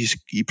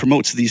he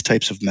promotes these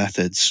types of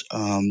methods.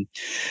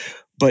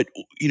 But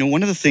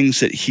one of the things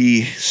that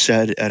he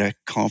said at a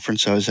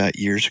conference I was at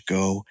years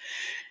ago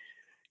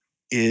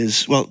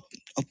is, well,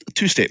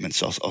 two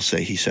statements I'll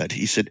say. He said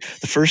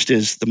the first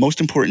is, the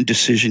most important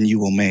decision you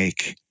will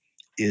make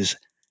is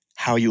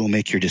how you will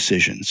make your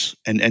decisions.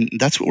 And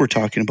that's what we're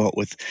talking about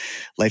with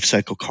life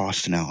cycle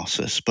cost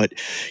analysis. But,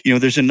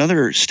 there's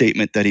another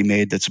statement that he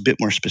made that's a bit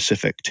more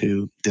specific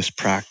to this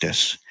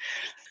practice.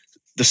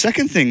 The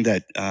second thing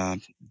that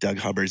Doug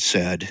Hubbard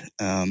said,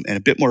 and a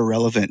bit more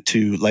relevant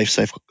to life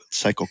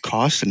cycle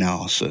cost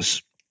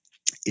analysis,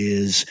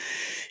 is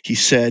he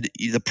said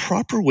the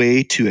proper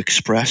way to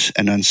express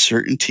an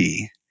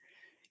uncertainty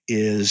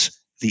is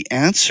the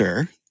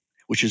answer,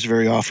 which is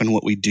very often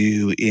what we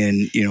do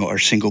in our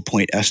single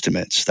point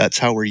estimates. That's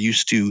how we're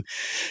used to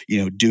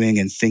doing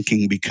and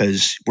thinking,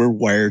 because we're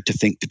wired to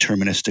think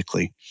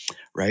deterministically,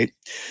 right?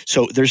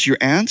 So there's your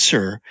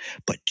answer,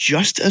 but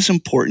just as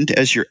important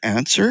as your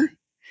answer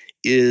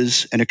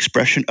is an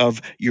expression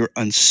of your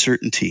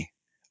uncertainty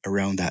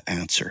around that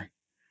answer.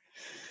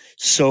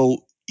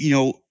 So,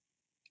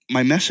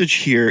 my message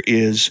here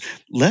is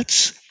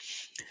let's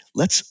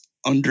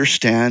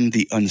understand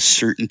the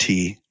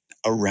uncertainty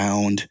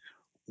around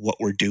what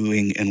we're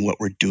doing and what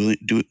we're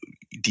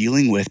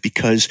dealing with,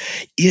 because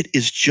it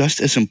is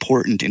just as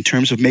important in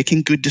terms of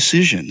making good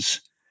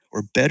decisions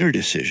or better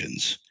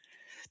decisions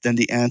than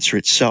the answer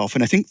itself.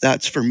 And I think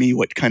that's, for me,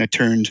 what kind of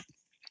turned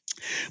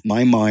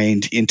my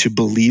mind into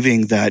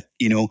believing that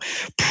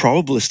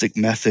probabilistic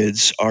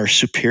methods are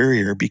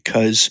superior,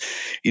 because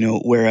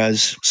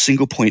whereas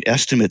single point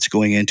estimates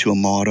going into a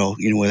model,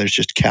 whether it's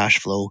just cash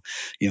flow,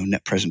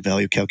 net present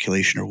value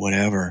calculation or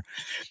whatever,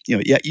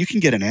 yeah, you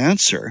can get an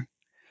answer,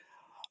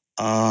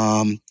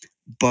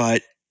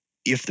 but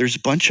if there's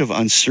a bunch of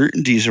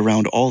uncertainties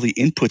around all the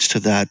inputs to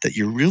that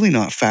you're really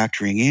not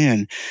factoring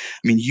in,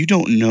 you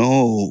don't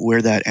know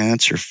where that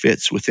answer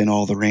fits within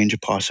all the range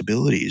of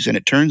possibilities. And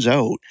it turns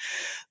out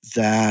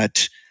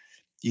that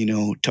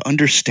to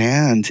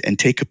understand and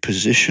take a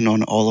position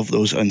on all of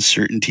those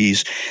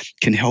uncertainties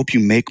can help you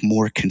make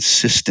more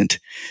consistent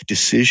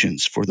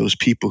decisions for those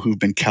people who've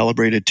been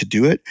calibrated to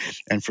do it,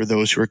 and for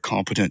those who are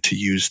competent to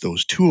use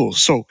those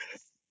tools. So,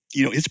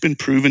 it's been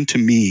proven to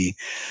me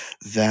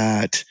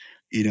that,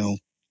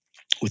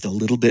 with a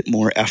little bit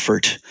more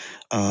effort,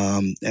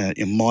 a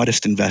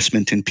modest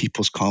investment in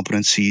people's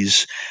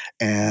competencies,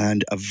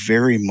 and a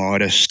very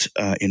modest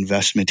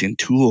investment in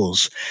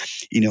tools,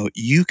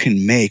 you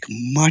can make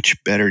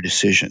much better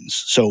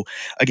decisions. So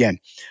again,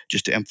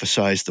 just to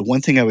emphasize, the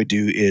one thing I would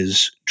do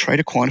is try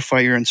to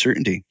quantify your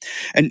uncertainty.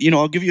 And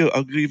I'll give you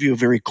a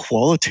very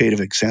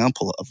qualitative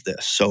example of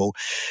this. So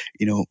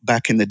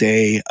back in the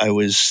day, I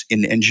was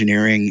in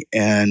engineering,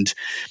 and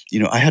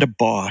I had a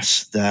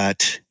boss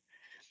that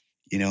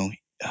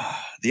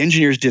the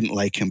engineers didn't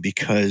like him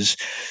because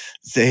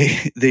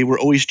they were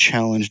always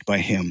challenged by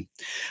him,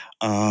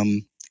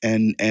 and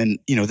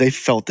they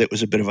felt that it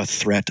was a bit of a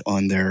threat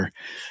on their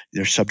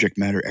subject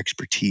matter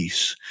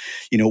expertise.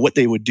 What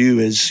they would do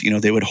is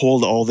they would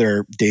hold all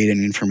their data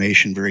and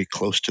information very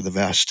close to the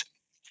vest,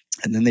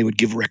 and then they would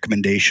give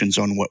recommendations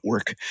on what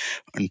work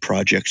and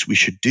projects we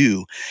should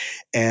do.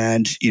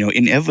 And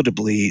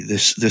inevitably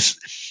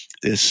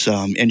this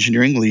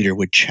engineering leader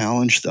would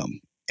challenge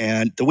them.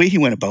 And the way he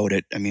went about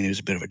it, he was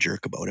a bit of a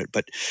jerk about it.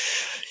 But,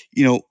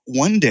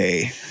 one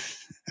day,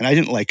 and I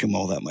didn't like him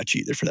all that much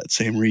either for that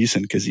same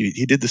reason, because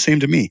he did the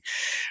same to me,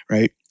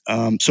 right?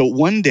 So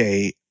one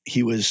day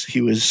he was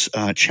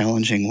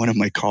challenging one of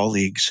my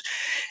colleagues,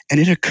 and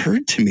it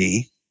occurred to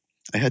me,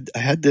 I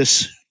had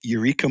this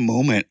eureka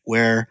moment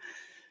where,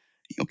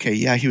 okay,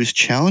 yeah, he was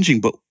challenging,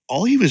 but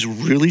all he was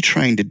really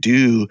trying to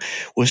do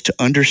was to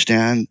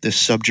understand the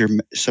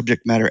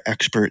subject matter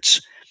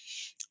expert's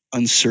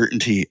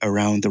uncertainty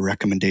around the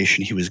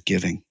recommendation he was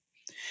giving,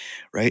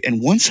 right?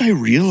 And once I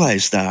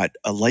realized that,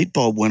 a light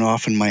bulb went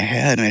off in my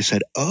head, and I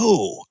said,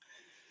 oh,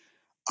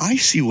 I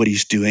see what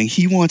he's doing.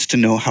 He wants to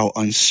know how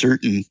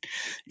uncertain,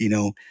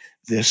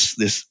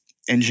 this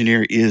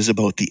engineer is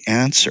about the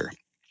answer.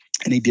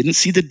 And he didn't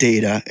see the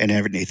data and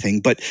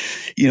everything. But,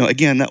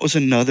 again, that was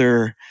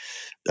another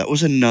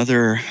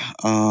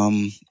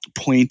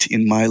point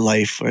in my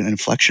life, or an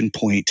inflection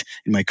point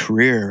in my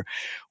career,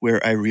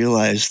 where I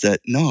realized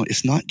that no,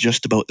 it's not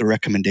just about the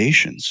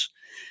recommendations,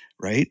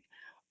 right?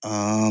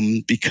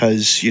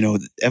 Because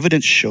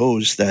evidence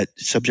shows that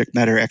subject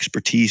matter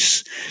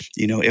expertise,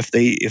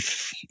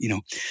 if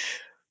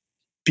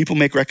people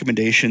make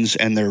recommendations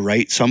and they're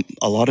right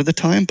a lot of the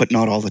time, but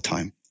not all the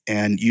time.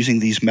 And using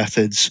these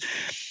methods,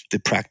 the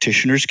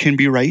practitioners can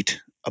be right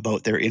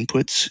about their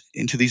inputs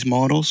into these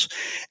models,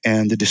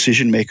 and the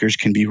decision makers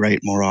can be right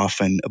more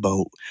often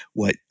about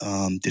what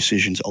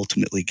decisions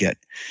ultimately get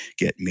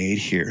made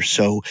here.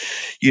 So,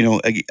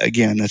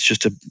 again, that's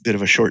just a bit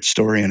of a short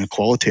story and a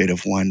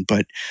qualitative one,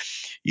 but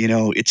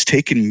it's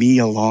taken me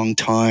a long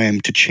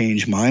time to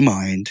change my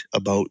mind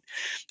about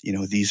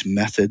these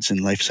methods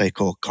in life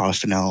cycle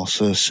cost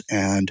analysis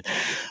and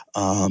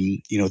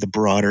the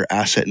broader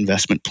asset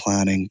investment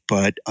planning.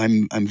 But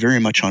I'm very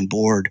much on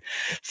board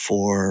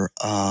for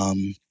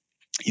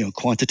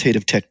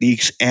quantitative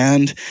techniques,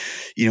 and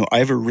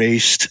I've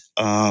erased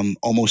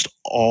almost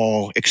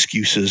all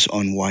excuses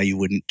on why you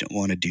wouldn't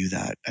want to do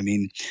that. I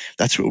mean,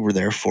 that's what we're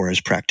there for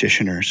as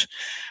practitioners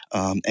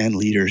and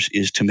leaders,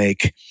 is to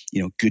make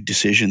good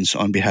decisions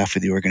on behalf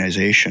of the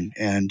organization.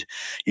 And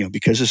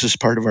because this is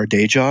part of our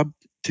day job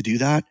to do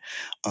that,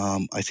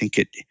 I think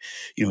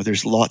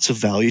there's lots of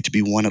value to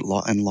be won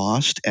and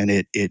lost, and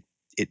it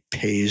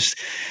pays.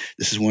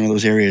 This is one of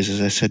those areas,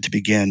 as I said to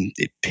begin,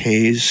 it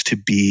pays to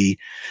be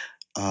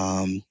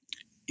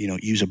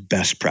use a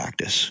best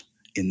practice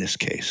in this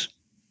case.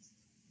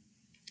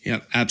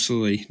 Yep,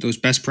 absolutely. Those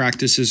best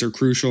practices are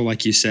crucial.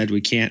 Like you said,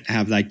 we can't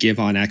have that give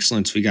on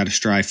excellence. We got to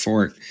strive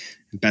for it.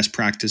 And best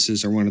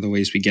practices are one of the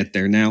ways we get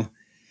there now.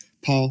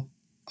 Paul,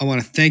 I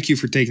want to thank you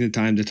for taking the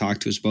time to talk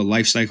to us about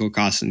life cycle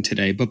costing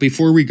today. But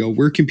before we go,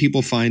 where can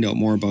people find out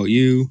more about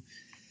you,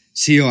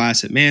 CO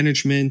Asset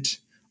Management,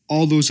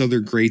 all those other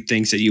great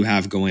things that you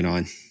have going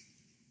on?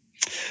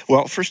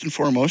 Well, first and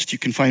foremost, you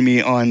can find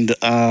me on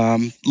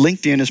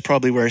LinkedIn is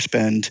probably where I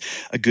spend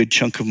a good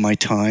chunk of my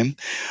time.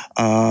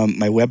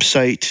 My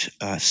website,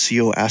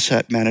 CO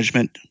Asset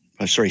Management,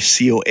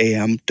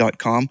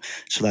 COAM.com.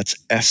 So that's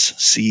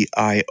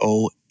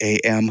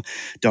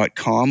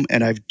SCIOAM.com.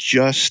 And I've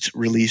just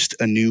released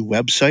a new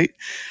website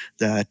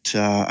that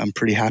I'm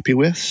pretty happy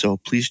with. So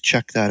please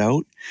check that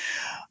out.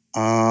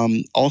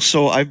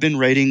 Also, I've been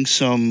writing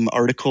some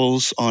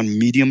articles on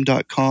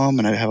medium.com,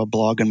 and I have a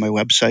blog on my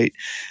website.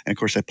 And of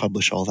course, I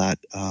publish all that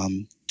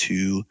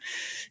to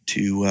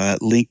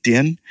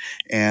LinkedIn.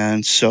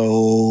 And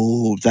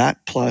so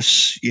that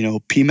plus,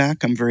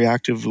 PMAC, I'm very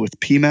active with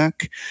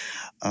PMAC,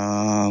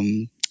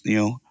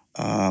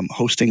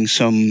 hosting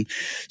some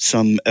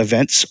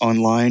events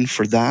online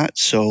for that.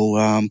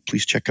 So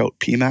please check out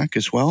PMAC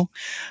as well.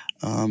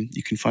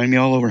 You can find me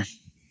all over.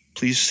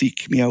 Please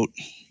seek me out.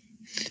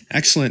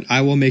 Excellent. I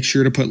will make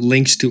sure to put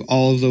links to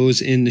all of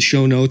those in the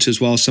show notes,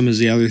 as well as some of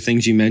the other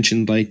things you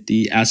mentioned, like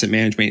the Asset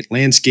Management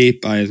Landscape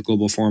by the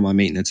Global Forum on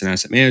Maintenance and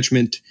Asset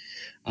Management,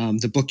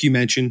 the book you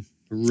mentioned,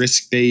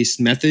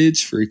 Risk-Based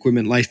Methods for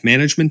Equipment Life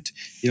Management,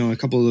 a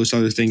couple of those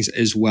other things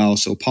as well.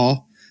 So,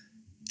 Paul,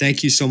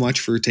 thank you so much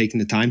for taking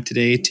the time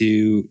today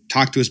to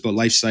talk to us about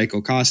life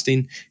cycle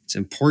costing. It's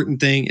an important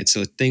thing. It's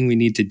a thing we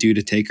need to do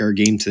to take our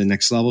game to the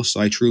next level.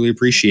 So I truly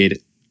appreciate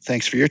it.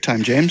 Thanks for your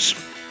time, James.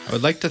 I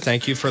would like to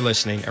thank you for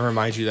listening and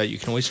remind you that you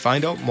can always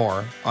find out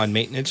more on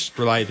maintenance,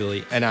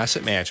 reliability, and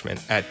asset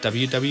management at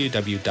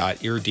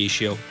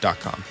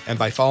www.eruditio.com and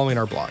by following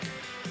our blog.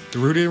 The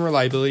Rooted in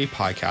Reliability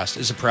podcast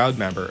is a proud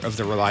member of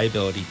the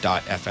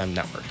Reliability.fm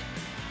network.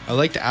 I'd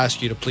like to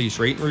ask you to please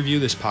rate and review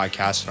this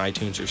podcast on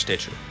iTunes or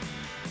Stitcher.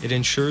 It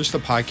ensures the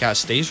podcast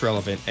stays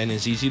relevant and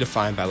is easy to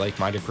find by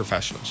like-minded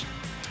professionals.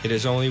 It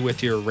is only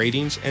with your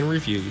ratings and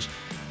reviews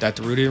that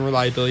the Rooted in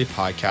Reliability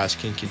podcast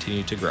can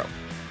continue to grow.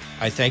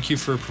 I thank you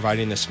for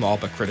providing this small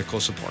but critical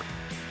support.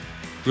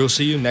 We'll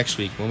see you next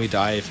week when we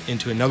dive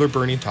into another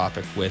burning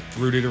topic with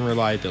Rooted in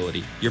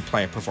Reliability, your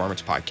plant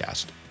performance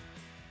podcast.